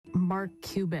Mark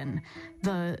Cuban,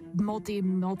 the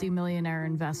multi-millionaire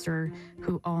investor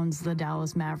who owns the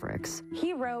Dallas Mavericks.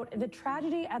 He wrote, "The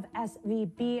tragedy of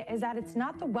SVB is that it's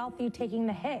not the wealthy taking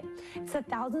the hit. It's the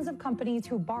thousands of companies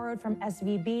who borrowed from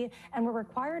SVB and were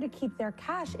required to keep their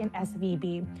cash in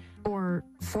SVB." Or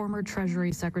former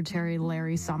Treasury Secretary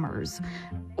Larry Summers,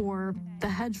 or the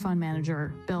hedge fund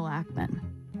manager Bill Ackman.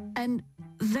 And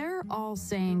they're all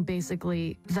saying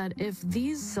basically that if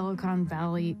these Silicon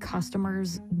Valley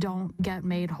customers don't get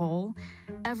made whole,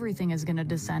 everything is going to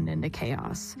descend into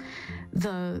chaos.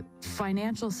 The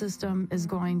financial system is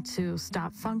going to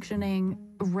stop functioning.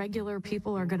 Regular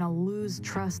people are going to lose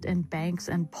trust in banks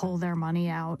and pull their money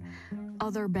out.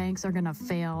 Other banks are going to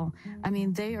fail. I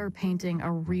mean, they are painting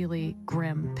a really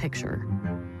grim picture.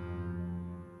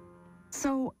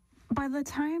 So by the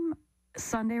time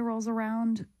Sunday rolls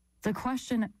around, the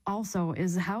question also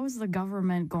is, how is the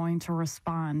government going to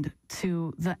respond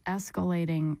to the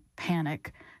escalating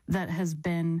panic that has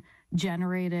been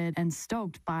generated and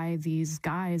stoked by these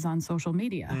guys on social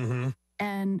media? Mm-hmm.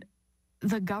 And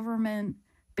the government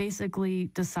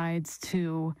basically decides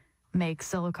to make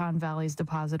Silicon Valley's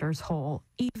depositors whole,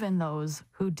 even those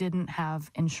who didn't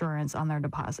have insurance on their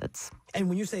deposits. And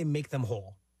when you say make them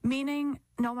whole? Meaning,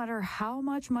 no matter how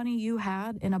much money you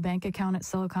had in a bank account at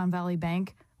Silicon Valley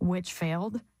Bank, which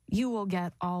failed, you will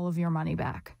get all of your money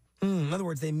back. In other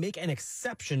words, they make an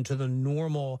exception to the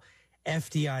normal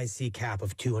FDIC cap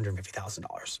of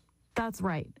 $250,000. That's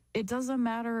right. It doesn't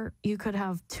matter. You could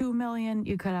have 2 million,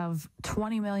 you could have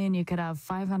 20 million, you could have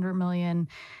 500 million.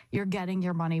 You're getting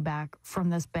your money back from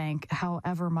this bank,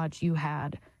 however much you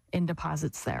had in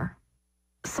deposits there.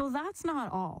 So that's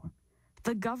not all.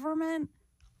 The government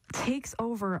takes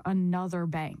over another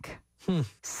bank.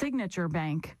 Signature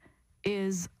Bank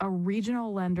is a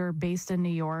regional lender based in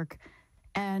New York,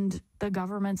 and the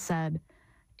government said,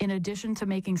 in addition to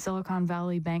making Silicon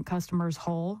Valley Bank customers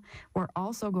whole, we're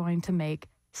also going to make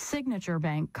Signature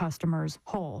Bank customers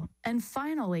whole. And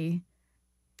finally,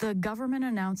 the government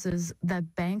announces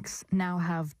that banks now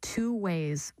have 2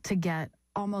 ways to get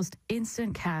almost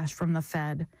instant cash from the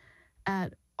Fed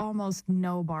at almost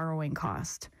no borrowing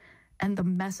cost. And the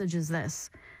message is this: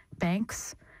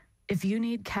 banks, if you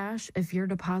need cash, if your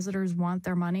depositors want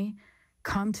their money,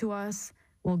 come to us.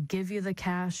 We'll give you the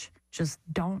cash. Just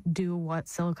don't do what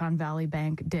Silicon Valley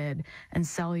Bank did and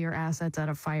sell your assets at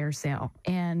a fire sale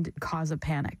and cause a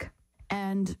panic.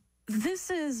 And this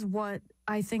is what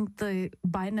I think the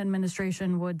Biden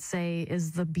administration would say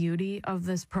is the beauty of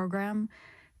this program.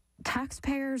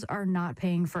 Taxpayers are not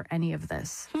paying for any of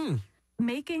this.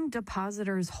 Making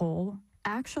depositors whole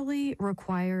actually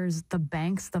requires the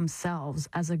banks themselves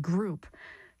as a group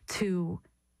to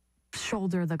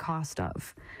shoulder the cost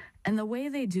of. And the way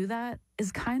they do that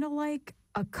is kind of like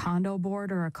a condo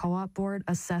board or a co-op board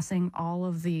assessing all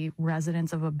of the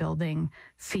residents of a building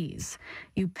fees.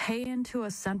 You pay into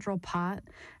a central pot,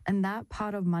 and that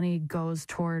pot of money goes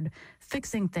toward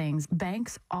fixing things.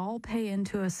 Banks all pay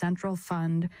into a central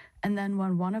fund, and then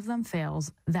when one of them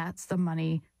fails, that's the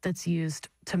money that's used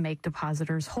to make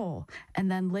depositors whole.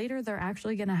 And then later, they're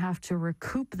actually going to have to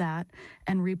recoup that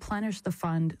and replenish the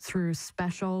fund through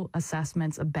special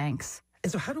assessments of banks.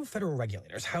 And so how do federal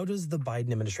regulators, how does the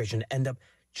Biden administration end up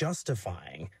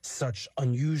justifying such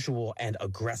unusual and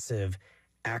aggressive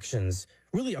actions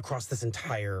really across this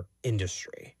entire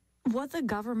industry? What the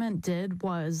government did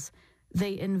was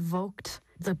they invoked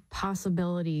the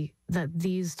possibility that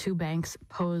these 2 banks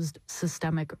posed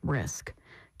systemic risk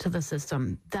to the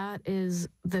system. That is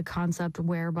the concept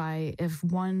whereby if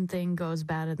one thing goes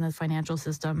bad in the financial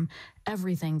system,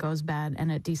 everything goes bad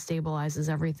and it destabilizes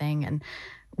everything. And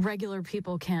regular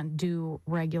people can't do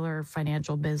regular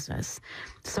financial business.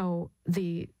 So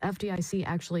the FDIC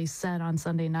actually said on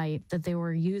Sunday night that they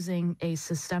were using a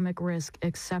systemic risk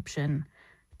exception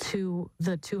to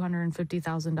the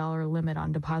 $250,000 limit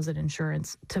on deposit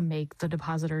insurance to make the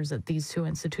depositors at these 2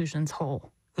 institutions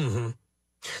whole.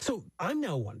 So I'm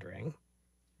now wondering,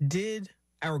 did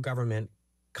our government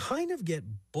kind of get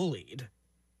bullied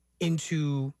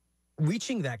into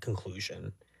reaching that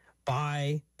conclusion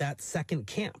by that second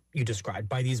camp you described,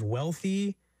 by these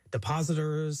wealthy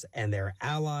depositors and their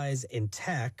allies in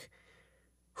tech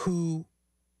who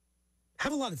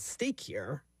have a lot at stake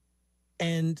here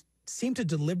and seem to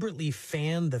deliberately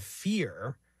fan the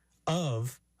fear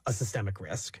of a systemic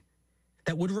risk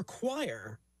that would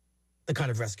require the kind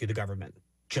of rescue the government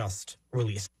just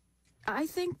released? I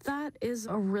think that is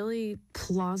a really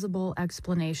plausible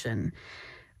explanation.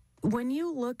 When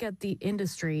you look at the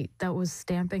industry that was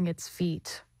stamping its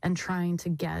feet and trying to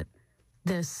get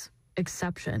this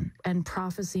exception and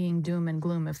prophesying doom and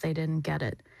gloom if they didn't get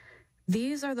it,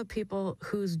 These are the people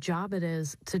whose job it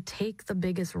is to take the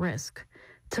biggest risk,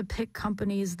 to pick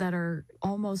companies that are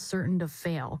almost certain to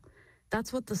fail.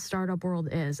 That's what the startup world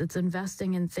is. It's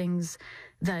investing in things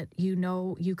that you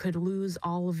know you could lose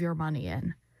all of your money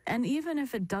in. And even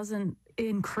if it doesn't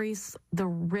increase the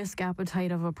risk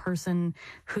appetite of a person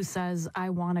who says, I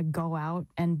want to go out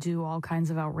and do all kinds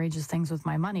of outrageous things with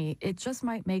my money, it just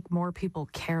might make more people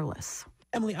careless.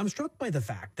 Emily, I'm struck by the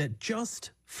fact that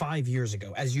just 5 years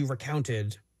ago, as you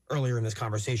recounted earlier in this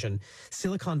conversation,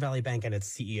 Silicon Valley Bank and its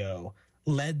CEO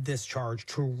led this charge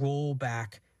to roll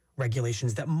back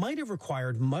regulations that might have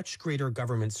required much greater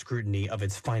government scrutiny of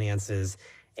its finances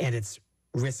and its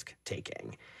risk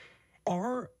taking.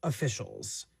 Are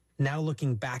officials now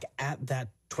looking back at that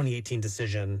 2018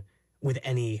 decision with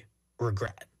any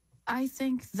regret? I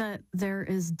think that there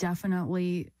is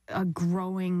definitely a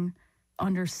growing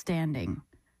understanding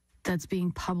that's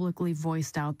being publicly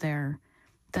voiced out there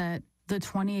that the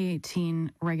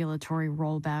 2018 regulatory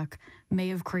rollback may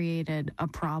have created a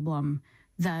problem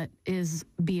that is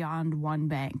beyond one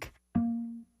bank.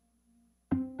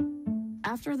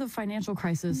 After the financial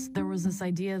crisis, there was this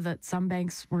idea that some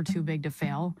banks were too big to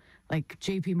fail, like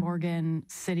JP Morgan,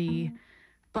 Citi,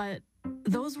 but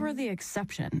those were the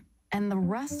exception, and the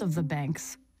rest of the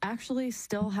banks actually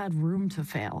still had room to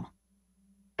fail.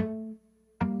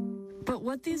 But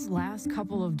what these last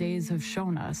couple of days have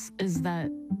shown us is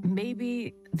that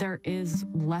maybe there is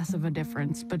less of a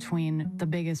difference between the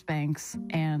biggest banks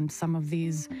and some of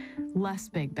these less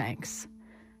big banks.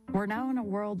 We're now in a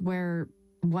world where,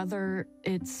 whether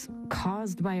it's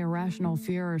caused by irrational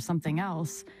fear or something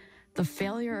else, the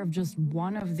failure of just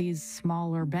one of these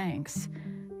smaller banks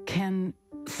can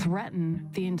threaten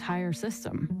the entire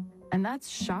system. And that's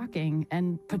shocking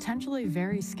and potentially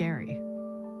very scary.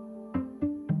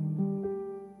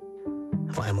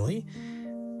 Well, Emily,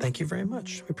 thank you very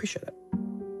much. We appreciate it.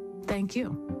 Thank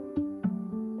you.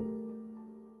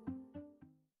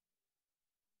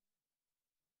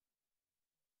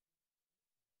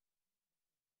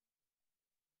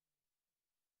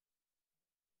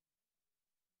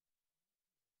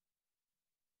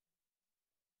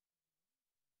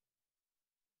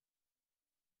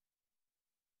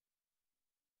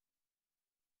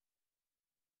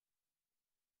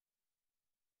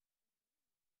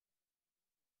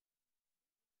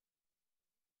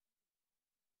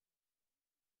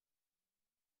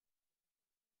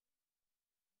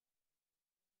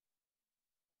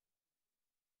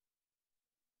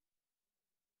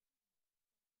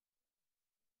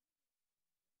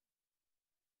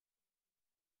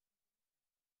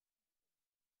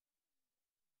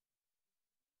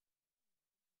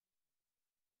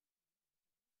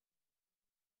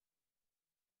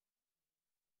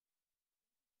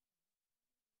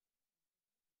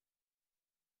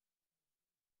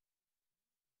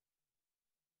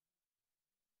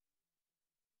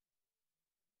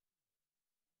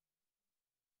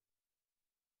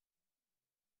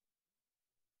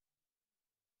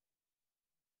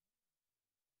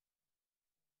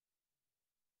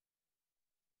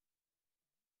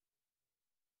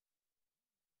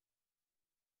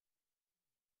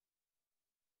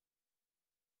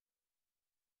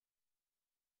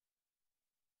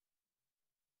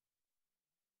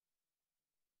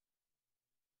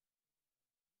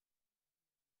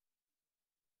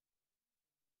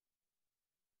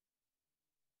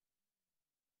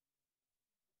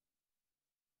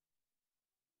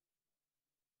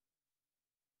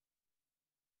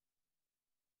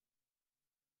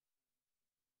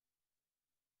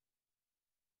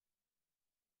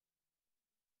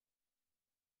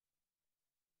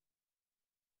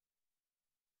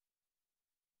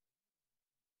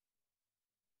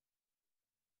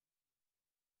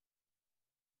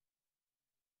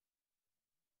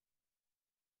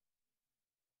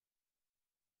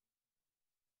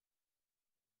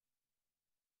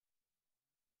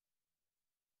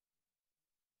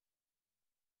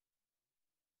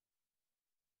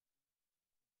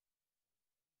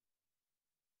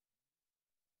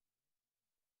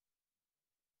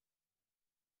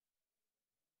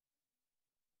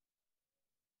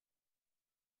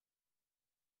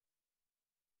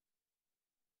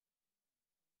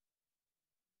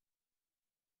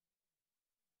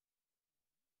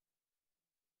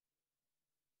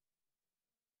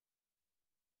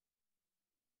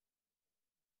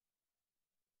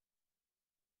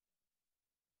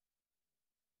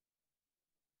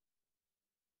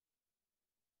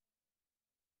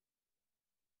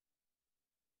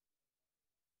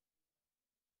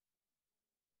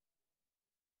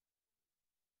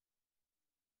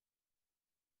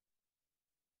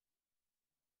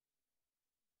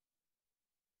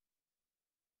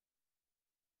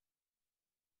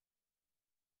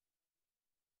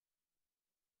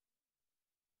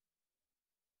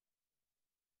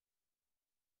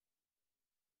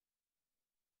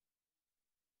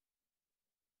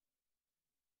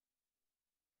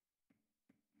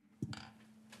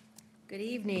 Good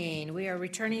evening. We are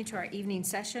returning to our evening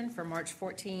session for March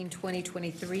 14,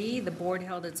 2023. The board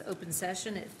held its open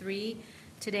session at 3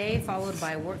 today, followed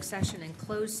by work session and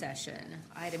closed session.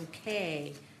 Item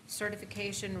K,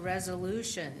 certification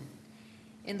resolution.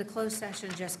 In the closed session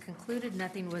just concluded,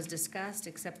 nothing was discussed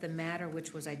except the matter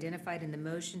which was identified in the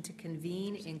motion to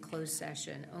convene in closed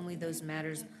session. Only those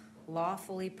matters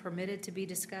lawfully permitted to be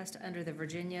discussed under the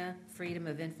Virginia Freedom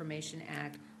of Information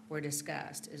Act were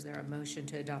discussed. Is there a motion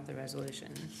to adopt the resolution?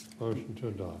 Motion to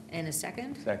adopt. And a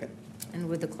second? Second. And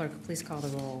would the clerk please call the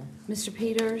roll? Mr.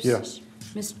 Peters? Yes.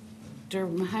 Mr.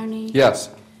 Mahoney? Yes.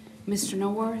 Mr.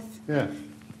 Norworth? Yes.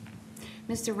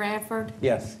 Mr. Radford?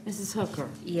 Yes. Mrs. Hooker?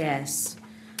 Yes.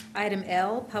 Item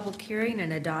L, public hearing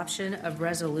and adoption of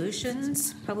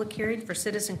resolutions. Public hearing for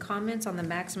citizen comments on the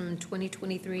maximum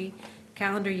 2023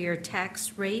 calendar year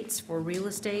tax rates for real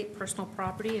estate, personal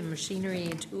property, and machinery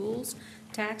and tools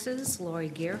taxes. Lori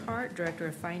Gerhart, Director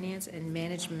of Finance and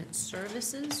Management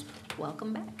Services.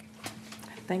 Welcome back.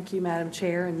 Thank you, Madam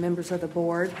Chair and members of the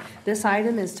board. This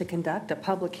item is to conduct a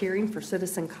public hearing for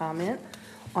citizen comment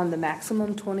on the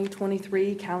maximum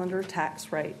 2023 calendar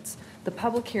tax rates. The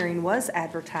public hearing was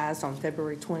advertised on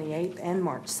February 28th and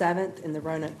March 7th in the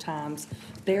Roanoke Times,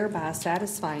 thereby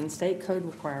satisfying state code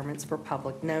requirements for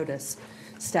public notice.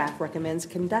 Staff recommends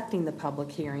conducting the public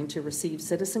hearing to receive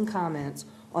citizen comments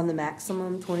on the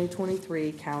maximum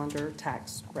 2023 calendar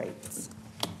tax rates.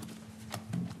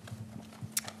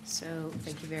 So,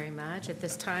 thank you very much. At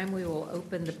this time, we will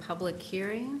open the public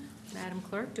hearing. Madam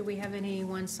Clerk, do we have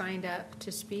anyone signed up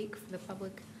to speak for the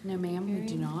public? No, ma'am, we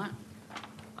do not.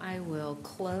 I will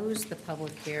close the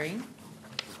public hearing.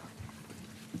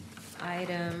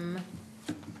 Item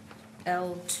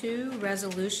L2,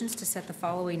 resolutions to set the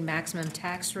following maximum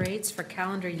tax rates for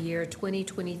calendar year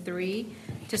 2023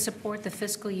 to support the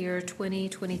fiscal year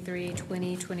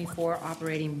 2023-2024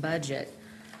 operating budget.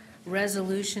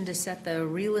 Resolution to set the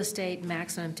real estate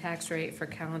maximum tax rate for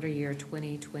calendar year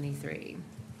 2023.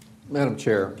 Madam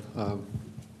Chair,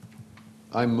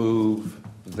 I move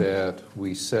that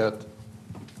we set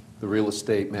the real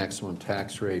estate maximum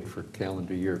tax rate for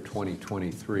calendar year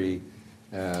 2023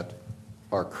 at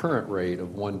our current rate of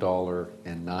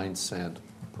 $1.09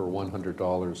 per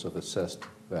 $100 of assessed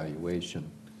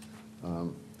valuation.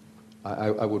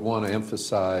 I would want to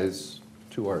emphasize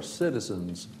to our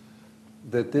citizens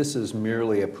that this is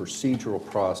merely a procedural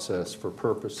process for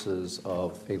purposes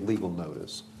of a legal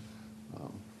notice.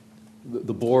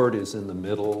 The board is in the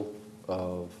middle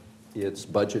of its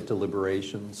budget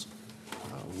deliberations.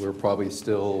 We're probably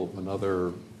still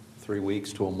another 3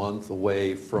 weeks to a month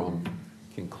away from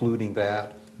concluding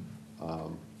that.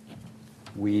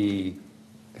 We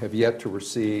have yet to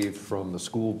receive from the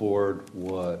school board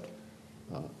what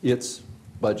its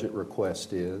budget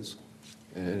request is.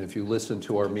 And if you listen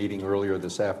to our meeting earlier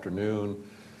this afternoon,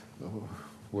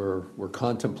 we're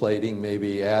contemplating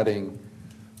maybe adding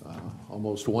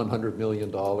almost $100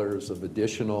 million of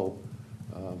additional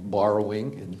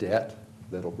borrowing and debt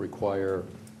that'll require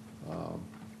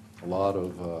a lot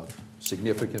of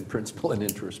significant principal and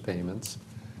interest payments.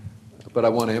 But I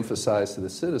want to emphasize to the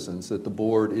citizens that the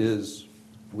board is,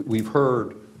 we've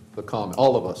heard the comment,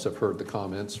 all of us have heard the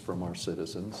comments from our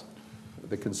citizens,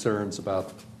 the concerns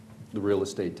about the real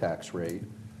estate tax rate.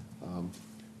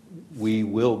 We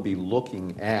will be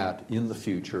looking at, in the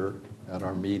future, at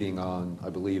our meeting on, I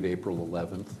believe, April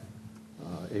 11th,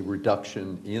 a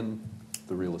reduction in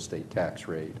the real estate tax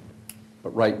rate.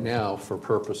 But right now, for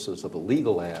purposes of a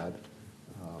legal ad,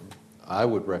 I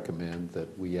would recommend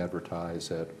that we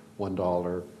advertise at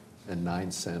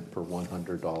 $1.09 per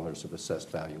 $100 of assessed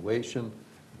valuation.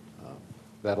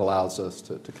 That allows us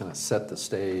to kind of set the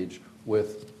stage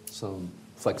with some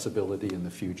flexibility in the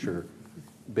future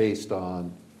based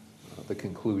on the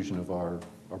conclusion of our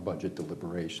budget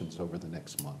deliberations over the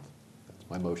next month. That's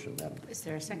my motion, Madam. Is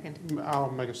there a second?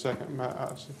 I'll make a second.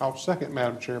 I'll second,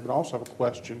 Madam Chair, but I also have a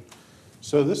question.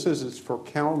 So this is it's for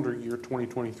calendar year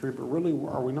 2023, but really,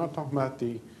 are we not talking about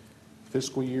the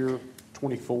fiscal year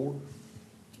 24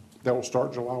 that will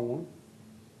start July 1?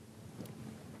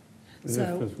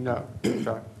 So, No.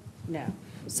 Okay. no.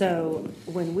 So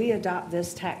when we adopt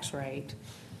this tax rate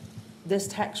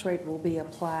will be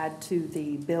applied to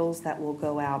the bills that will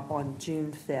go out on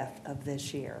June 5th of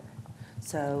this year.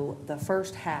 So the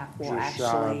first half will Just shy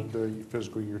actually of the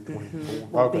fiscal year 24.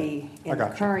 will Okay. be in the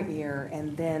current year,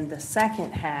 and then the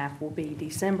second half will be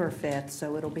December 5th,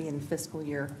 so it'll be in fiscal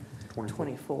year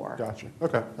 24. Gotcha.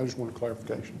 Okay. I just wanted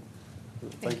clarification.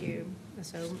 Thank you.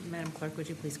 So, Madam Clerk, would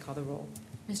you please call the roll?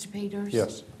 Mr. Peters?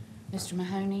 Yes. Mr.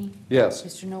 Mahoney? Yes.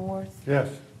 Mr. Norworth? Yes.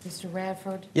 Mr.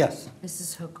 Radford? Yes.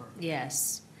 Mrs. Hooker?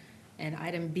 Yes. And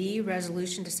item B,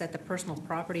 resolution to set the personal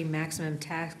property maximum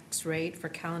tax rate for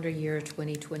calendar year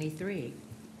 2023.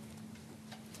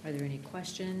 Are there any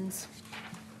questions?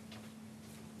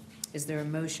 Is there a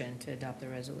motion to adopt the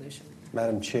resolution?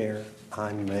 Madam Chair,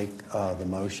 I make the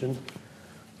motion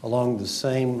along the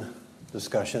same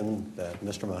discussion that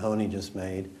Mr. Mahoney just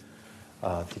made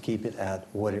to keep it at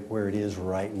where it is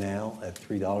right now at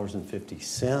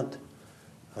 $3.50.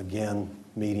 Again,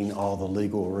 meeting all the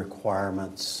legal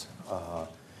requirements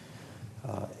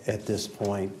at this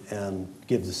point, and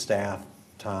give the staff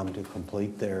time to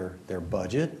complete their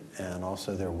budget, and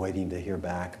also they're waiting to hear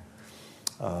back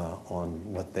on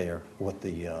what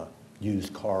the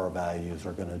used car values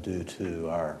are going to do to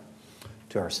our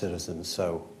citizens.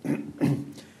 So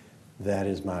that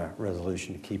is my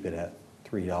resolution, to keep it at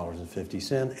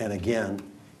 $3.50. And again,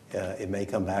 it may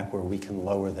come back where we can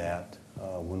lower that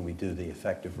when we do the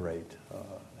effective rate,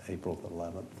 April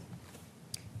 11th.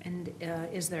 And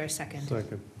is there a second?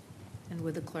 Second. And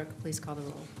would the clerk please call the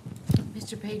roll?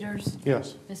 Mr. Peters?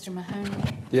 Yes. Mr. Mahoney?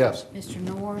 Yes. Mr.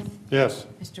 Norworth? Yes.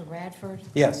 Mr. Radford?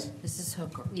 Yes. Mrs.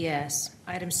 Hooker? Yes.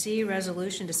 Item C,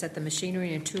 resolution to set the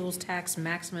machinery and tools tax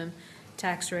maximum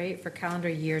tax rate for calendar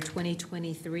year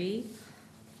 2023.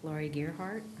 Lori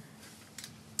Gearhart.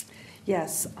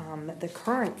 Yes, the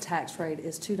current tax rate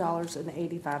is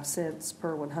 $2.85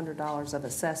 per $100 of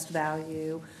assessed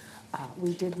value.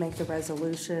 We did make the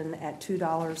resolution at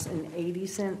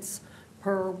 $2.80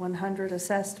 per 100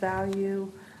 assessed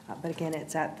value, but again,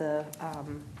 it's at the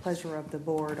pleasure of the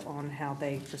board on how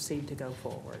they proceed to go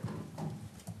forward.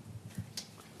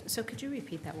 So could you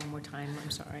repeat that one more time?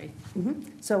 I'm sorry.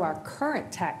 So our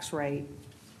current tax rate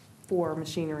for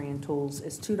machinery and tools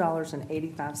is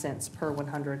 $2.85 per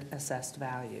 100 assessed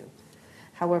value.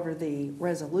 However, the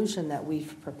resolution that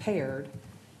we've prepared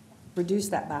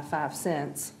reduced that by 5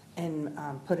 cents and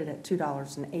put it at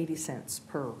 $2.80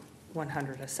 per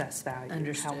 100 assessed value.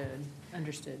 Understood.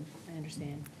 Understood. I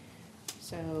understand.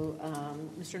 So,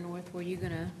 Mr. North, were you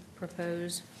going to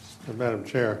propose? Madam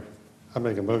Chair, I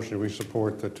make a motion we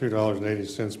support the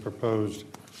 $2.80 proposed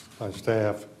by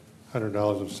staff, $100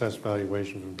 of assessed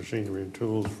valuation for machinery and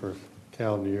tools for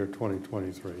calendar year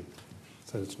 2023.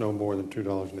 So it's no more than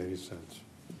 $2.80.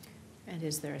 And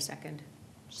is there a second?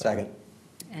 Second.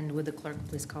 And would the clerk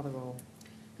please call the roll?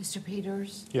 Mr.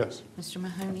 Peters? Yes. Mr.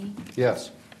 Mahoney?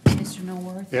 Yes. Mr.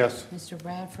 Norworth? Yes. Mr.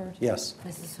 Radford? Yes.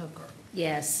 Mrs. Hooker?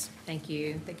 Yes, thank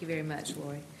you. Thank you very much,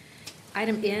 Lori.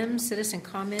 Item M, citizen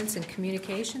comments and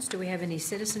communications. Do we have any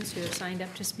citizens who have signed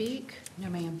up to speak? No,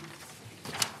 ma'am.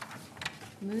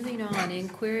 Moving on,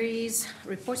 inquiries,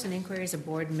 reports and inquiries of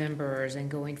board members, and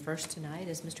going first tonight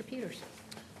is Mr. Peters.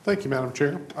 Thank you, Madam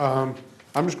Chair. I'm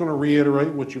just going to reiterate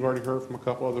what you've already heard from a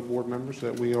couple other board members,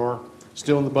 that we are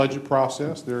still in the budget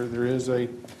process. There is a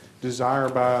desire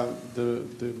by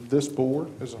this board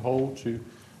as a whole to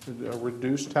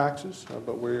reduce taxes,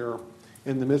 but we're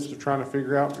in the midst of trying to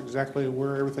figure out exactly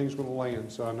where everything's going to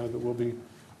land. So I know that we'll be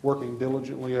working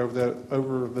diligently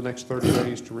over the next 30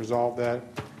 days to resolve that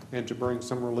and to bring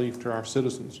some relief to our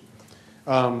citizens.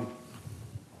 I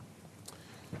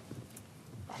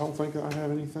don't think I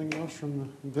have anything else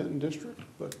from the Benton District,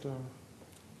 but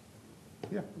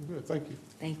yeah, I'm good. Thank you.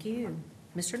 Thank you.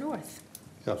 Mr. North.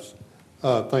 Yes.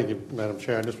 Thank you, Madam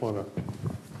Chair. I just want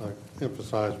to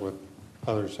emphasize what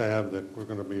others have, that we're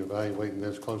going to be evaluating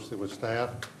this closely with staff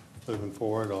moving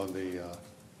forward on the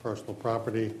personal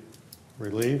property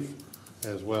relief,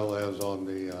 as well as on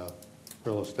the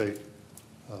real estate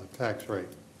tax rate.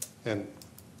 And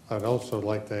I'd also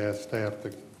like to ask staff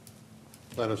to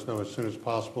let us know as soon as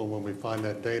possible when we find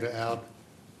that data out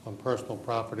on personal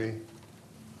property.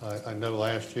 I know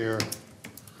last year,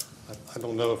 I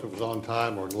don't know if it was on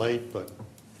time or late, but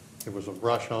it was a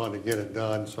rush on to get it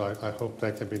done, so I hope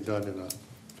that can be done in a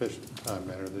efficient time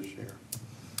manner this year.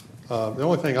 The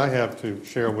only thing I have to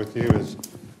share with you is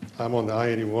I'm on the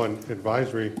I-81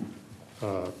 Advisory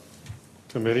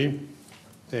Committee,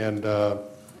 and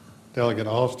Delegate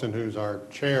Alston, who's our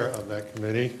chair of that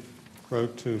committee,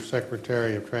 wrote to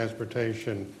Secretary of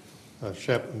Transportation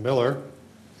Shep Miller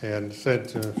and said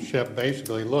to Shep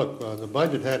basically, look, the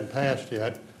budget hadn't passed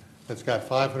yet. It's got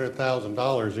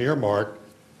 $500,000 earmarked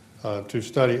to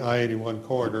study I-81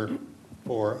 corridor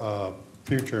for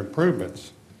future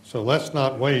improvements. So let's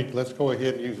not wait. Let's go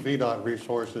ahead and use VDOT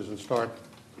resources and start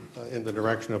in the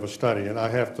direction of a study. And I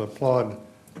have to applaud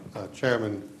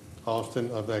Chairman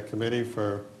Alston of that committee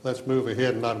for let's move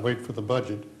ahead and not wait for the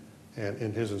budget, and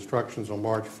in his instructions on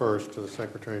March 1st to the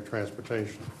Secretary of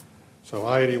Transportation. So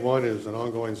I-81 is an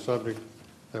ongoing subject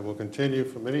that will continue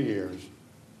for many years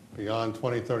beyond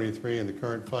 2033 and the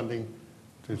current funding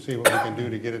to see what we can do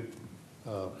to get it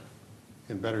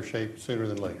in better shape sooner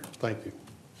than later. Thank you.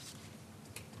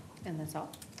 And that's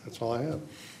all? That's all I have.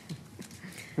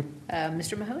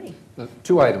 Mr. Mahoney?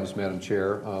 Two items, Madam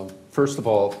Chair. First of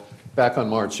all, back on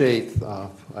March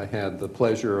 8th, I had the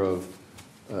pleasure of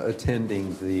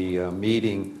attending the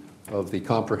meeting of the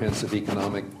Comprehensive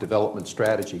Economic Development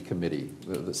Strategy Committee,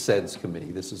 the CEDS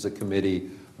committee. This is a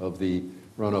committee of the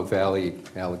Roanoke Valley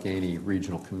Allegheny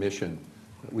Regional Commission.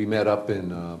 We met up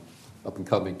in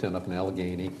Covington, up in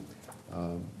Allegheny.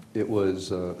 It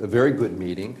was a very good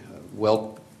meeting,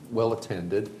 well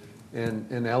attended,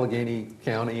 and Allegheny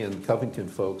County and Covington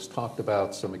folks talked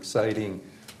about some exciting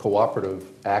cooperative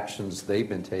actions they've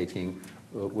been taking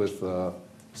with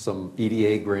some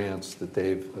EDA grants that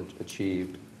they've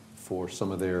achieved for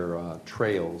some of their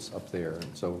trails up there.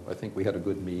 And so I think we had a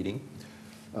good meeting.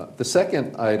 The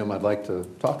second item I'd like to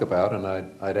talk about, and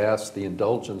I'd ask the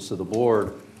indulgence of the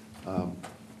board,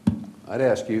 I'd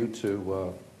ask you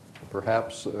to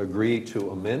perhaps agree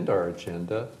to amend our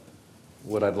agenda.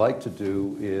 What I'd like to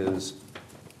do is,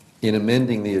 in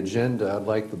amending the agenda, I'd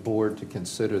like the board to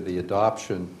consider the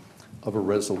adoption of a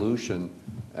resolution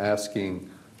asking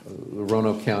the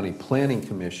Roanoke County Planning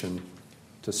Commission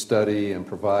to study and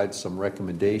provide some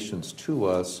recommendations to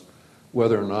us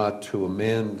whether or not to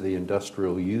amend the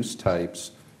industrial use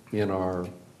types in our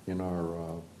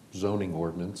zoning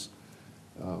ordinance.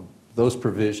 Those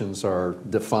provisions are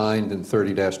defined in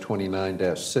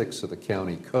 30-29-6 of the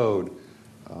county code.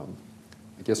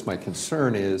 I guess my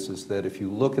concern is that if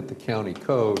you look at the county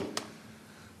code,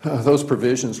 those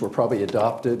provisions were probably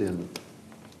adopted in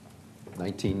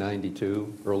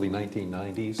 1992, early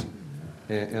 1990s,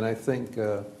 and I think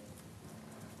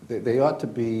they ought to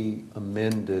be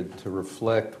amended to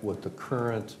reflect what the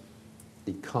current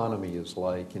economy is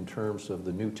like in terms of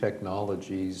the new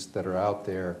technologies that are out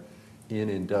there in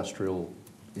industrial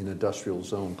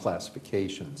zone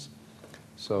classifications.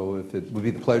 So if it would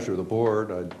be the pleasure of the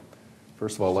board, I'd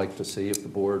first of all like to see if the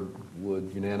board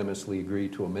would unanimously agree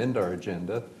to amend our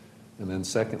agenda, and then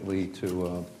secondly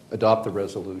to adopt the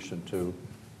resolution to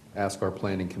ask our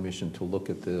planning commission to look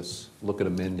at this, look at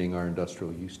amending our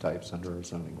industrial use types under our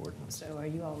zoning ordinance. So are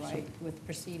you all right with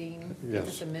proceeding with Yes.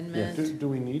 this amendment? Do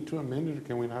we need to amend it, or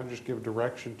can we not just give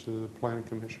direction to the planning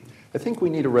commission? I think we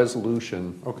need a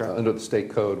resolution. Okay. Under the state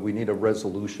code, we need a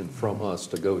resolution from us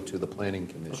to go to the planning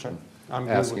commission, Okay. I'm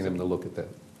good asking with them it. to look at that.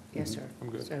 Yes, sir. I'm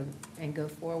good. So, and go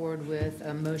forward with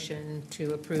a motion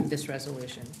to approve this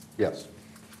resolution. Yes.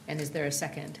 And is there a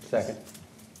second? Second.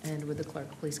 And would the clerk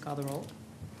please call the roll?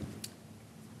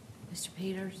 Mr.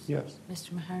 Peters? Yes.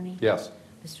 Mr. Mahoney? Yes.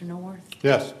 Mr. Norworth?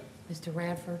 Yes. Mr.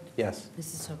 Radford? Yes.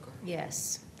 Mrs. Hooker?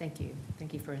 Yes, thank you.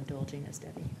 Thank you for indulging us,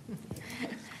 Debbie.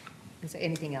 Is there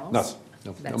anything else? No.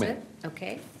 No, That's ma'am. it?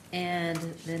 Okay. And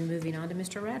then moving on to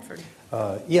Mr. Radford.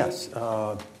 Yes,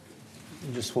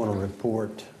 just want to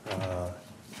report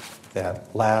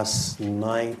that last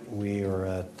night we were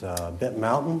at Benton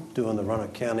Mountain doing the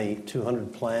Roanoke County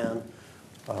 200 plan.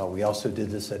 We also did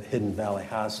this at Hidden Valley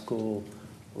High School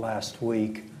last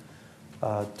week.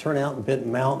 Turnout in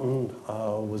Benton Mountain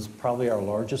was probably our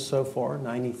largest so far,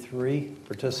 93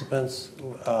 participants.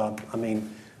 I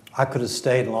mean, I could have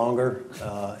stayed longer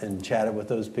and chatted with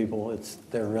those people.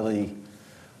 They're really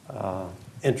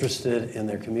interested in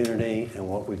their community and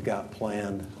what we've got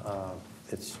planned.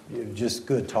 It's just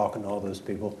good talking to all those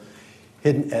people.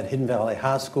 At Hidden Valley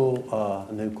High School,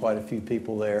 I knew quite a few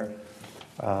people there.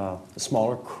 A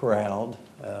smaller crowd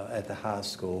at the high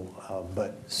school,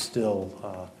 but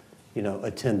still,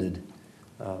 attended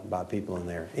by people in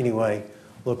there. Anyway,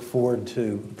 look forward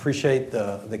to, appreciate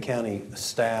the county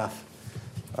staff,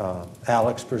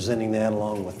 Alex presenting that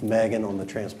along with Megan on the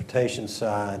transportation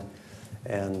side.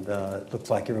 And it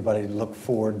looks like everybody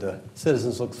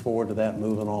citizens looks forward to that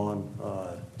moving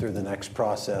on through the next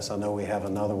process. I know we have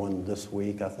another one this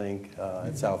week, I think,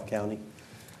 at South County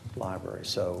Library.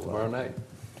 So Tomorrow night.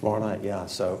 Tomorrow night, yeah.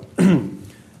 So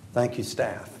thank you,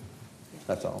 staff.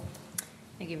 That's all.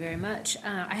 Thank you very much.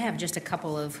 I have just a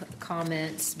couple of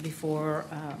comments before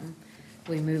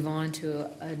we move on to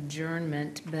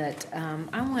adjournment, but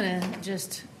I want to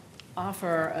just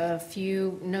offer a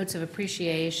few notes of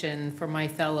appreciation for my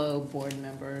fellow board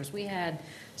members. We had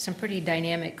some pretty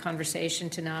dynamic conversation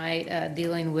tonight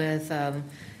dealing with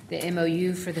the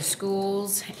MOU for the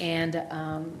schools, and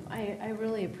I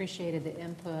really appreciated the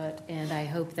input, and I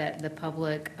hope that the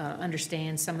public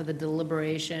understands some of the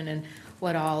deliberation and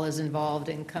what all is involved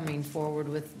in coming forward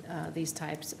with these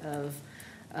types of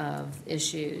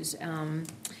issues.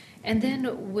 And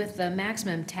then with the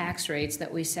maximum tax rates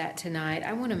that we set tonight,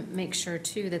 I want to make sure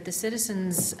too that the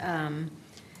citizens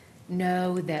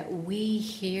know that we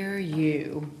hear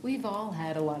you. We've all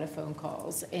had a lot of phone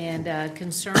calls and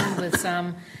concern with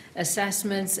some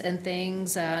assessments and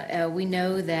things. We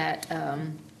know that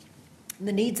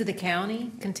the needs of the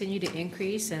county continue to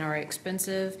increase and are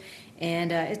expensive,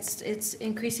 and it's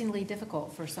increasingly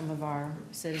difficult for some of our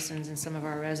citizens and some of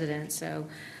our residents. So,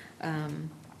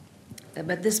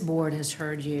 but this board has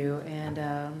heard you,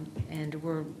 and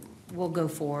we'll go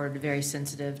forward very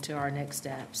sensitive to our next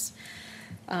steps.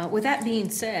 With that being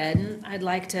said, I'd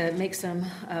like to make some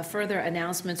further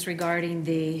announcements regarding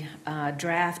the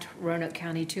draft Roanoke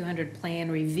County 200 Plan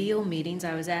Reveal meetings.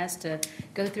 I was asked to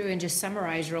go through and just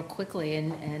summarize real quickly,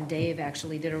 and Dave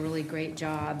actually did a really great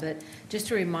job. But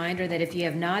just a reminder that if you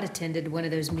have not attended one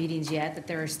of those meetings yet, that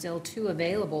there are still 2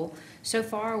 available. So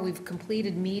far, we've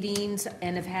completed meetings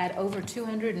and have had over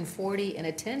 240 in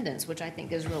attendance, which I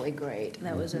think is really great.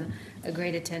 That was a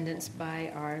great attendance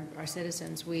by our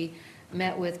citizens. We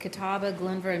met with Catawba,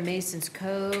 Glenver, and Masons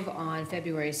Cove on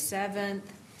February 7th,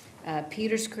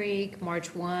 Peters Creek,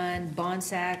 March 1,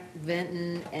 Bonsack,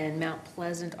 Vinton, and Mount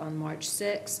Pleasant on March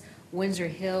 6th, Windsor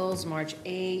Hills, March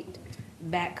 8th,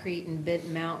 Back Creek and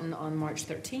Benton Mountain on March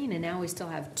 13, and now we still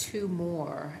have 2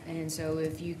 more. And so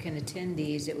if you can attend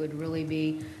these, it would really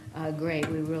be great.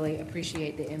 We really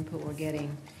appreciate the input we're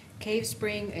getting. Cave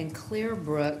Spring and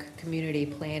Clearbrook community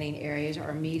planning areas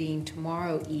are meeting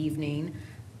tomorrow evening,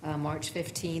 March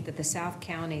 15th, at the South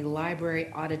County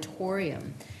Library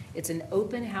Auditorium. It's an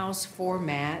open house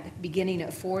format beginning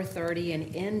at 4:30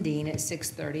 and ending at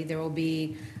 6:30. There will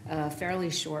be a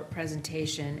fairly short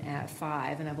presentation at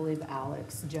 5, and I believe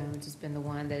Alex Jones has been the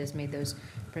one that has made those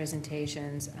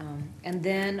presentations. And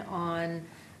then on,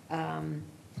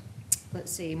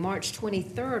 let's see, March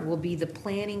 23rd will be the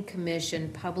Planning Commission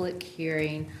public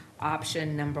hearing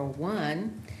option number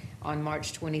 1. On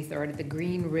March 23rd at the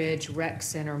Green Ridge Rec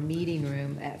Center meeting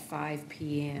room at 5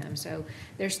 p.m. So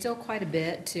there's still quite a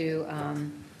bit to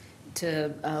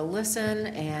listen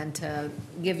and to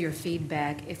give your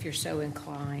feedback if you're so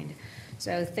inclined.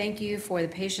 So thank you for the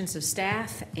patience of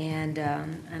staff, and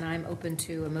I'm open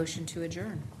to a motion to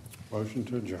adjourn. Motion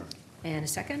to adjourn. And a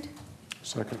second?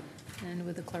 Second. And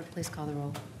would the clerk please call the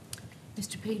roll?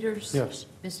 Mr. Peters? Yes.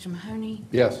 Mr. Mahoney?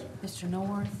 Yes. Mr.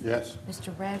 Norworth? Yes.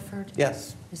 Mr. Radford?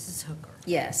 Yes. Mrs. Hooker?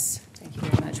 Yes. Thank you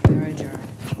very much. We are adjourned.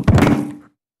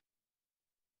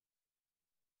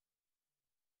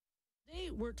 Today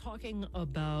we're talking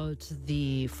about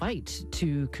the fight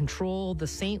to control the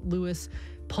St. Louis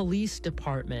Police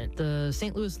Department. The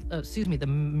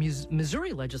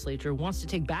Missouri legislature wants to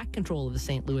take back control of the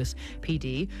St. Louis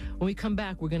PD. When we come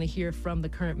back, we're going to hear from the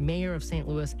current mayor of St.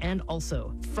 Louis and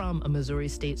also from a Missouri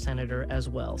state senator as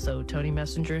well. So Tony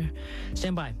Messenger,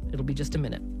 stand by. It'll be just a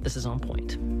minute. This is On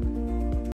Point.